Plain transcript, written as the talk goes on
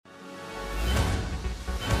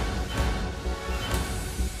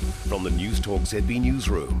From the Newstalk ZB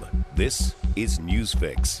Newsroom, this is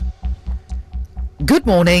Newsfix. Good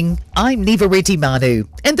morning, I'm Neva Reti-Manu,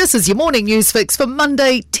 and this is your morning Newsfix for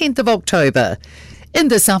Monday, 10th of October. In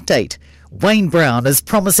this update, Wayne Brown is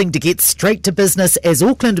promising to get straight to business as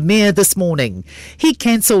Auckland Mayor this morning. He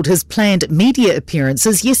cancelled his planned media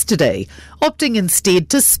appearances yesterday, opting instead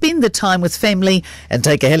to spend the time with family and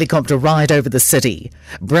take a helicopter ride over the city.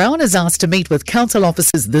 Brown is asked to meet with council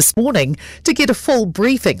officers this morning to get a full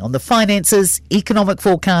briefing on the finances, economic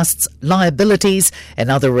forecasts, liabilities and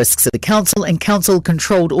other risks of the council and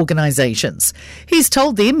council-controlled organisations. He's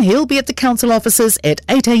told them he'll be at the council offices at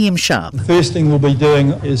 8 a.m. sharp. The first thing we'll be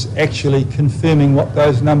doing is actually confirming what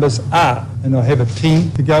those numbers are, and I'll have a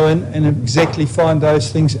team to go in and exactly find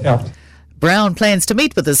those things out. Brown plans to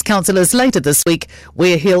meet with his councillors later this week,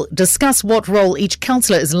 where he'll discuss what role each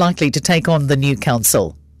councillor is likely to take on the new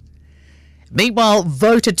council. Meanwhile,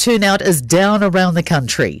 voter turnout is down around the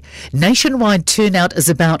country. Nationwide turnout is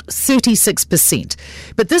about 36%,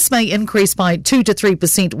 but this may increase by 2 to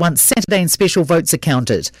 3% once Saturday and special votes are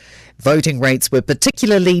counted. Voting rates were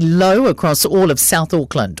particularly low across all of South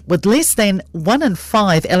Auckland, with less than 1 in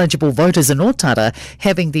 5 eligible voters in Otara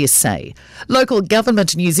having their say. Local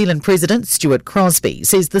Government New Zealand President Stuart Crosby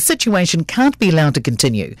says the situation can't be allowed to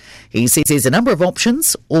continue. He says there's a number of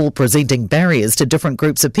options, all presenting barriers to different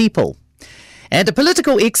groups of people. And a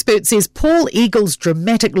political expert says Paul Eagle's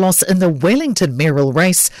dramatic loss in the Wellington mayoral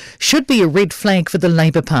race should be a red flag for the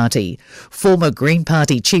Labour Party. Former Green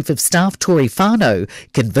Party Chief of Staff Tory Whanau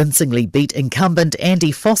convincingly beat incumbent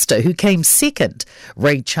Andy Foster, who came second.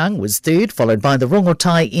 Ray Chung was third, followed by the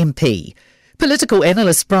Rongotai MP. Political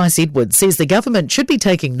analyst Bryce Edwards says the government should be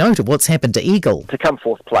taking note of what's happened to Eagle. To come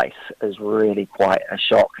fourth place is really quite a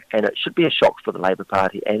shock, and it should be a shock for the Labour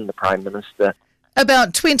Party and the Prime Minister.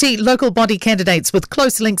 About 20 local body candidates with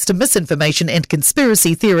close links to misinformation and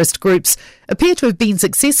conspiracy theorist groups appear to have been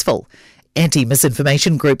successful.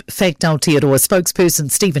 Anti-misinformation group Fact Aotearoa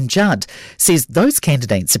spokesperson Stephen Judd says those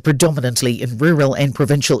candidates are predominantly in rural and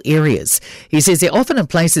provincial areas. He says they're often in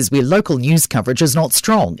places where local news coverage is not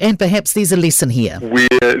strong, and perhaps there's a lesson here. Where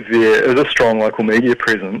there is a strong local media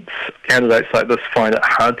presence, candidates like this find it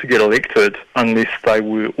hard to get elected unless they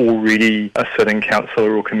were already a sitting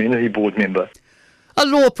councillor or community board member. A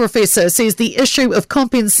law professor says the issue of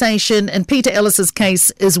compensation in Peter Ellis's case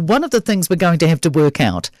is one of the things we're going to have to work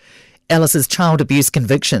out. Ellis's child abuse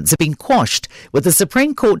convictions have been quashed, with the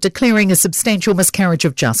Supreme Court declaring a substantial miscarriage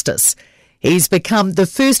of justice. He's become the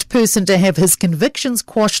first person to have his convictions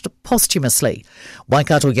quashed posthumously.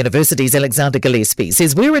 Waikato University's Alexander Gillespie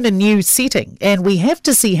says we're in a new setting and we have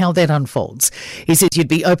to see how that unfolds. He says you'd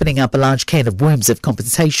be opening up a large can of worms if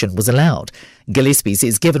compensation was allowed. Gillespie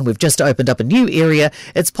says given we've just opened up a new area,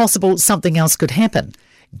 it's possible something else could happen.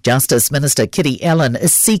 Justice Minister Kitty Allen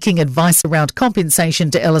is seeking advice around compensation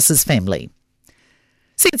to Ellis's family.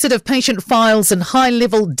 Sensitive patient files and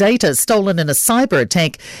high-level data stolen in a cyber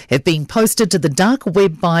attack have been posted to the dark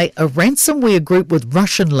web by a ransomware group with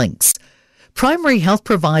Russian links. Primary health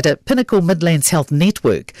provider Pinnacle Midlands Health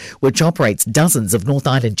Network, which operates dozens of North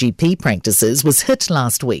Island GP practices, was hit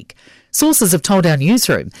last week. Sources have told our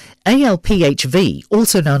newsroom ALPHV,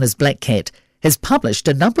 also known as Black Cat, has published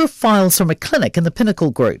a number of files from a clinic in the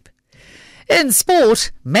Pinnacle group. In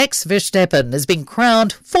sport, Max Verstappen has been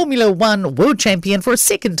crowned Formula One world champion for a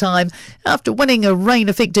second time after winning a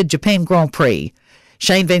rain-affected Japan Grand Prix.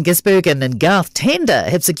 Shane van Gisbergen and Garth Tander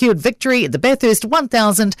have secured victory at the Bathurst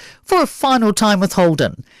 1000 for a final time with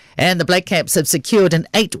Holden. And the Black Caps have secured an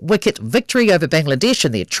 8-wicket victory over Bangladesh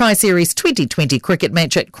in their Tri-Series 2020 cricket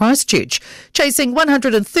match at Christchurch, chasing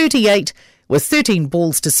 138 with 13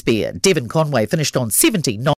 balls to spare. Devon Conway finished on 70.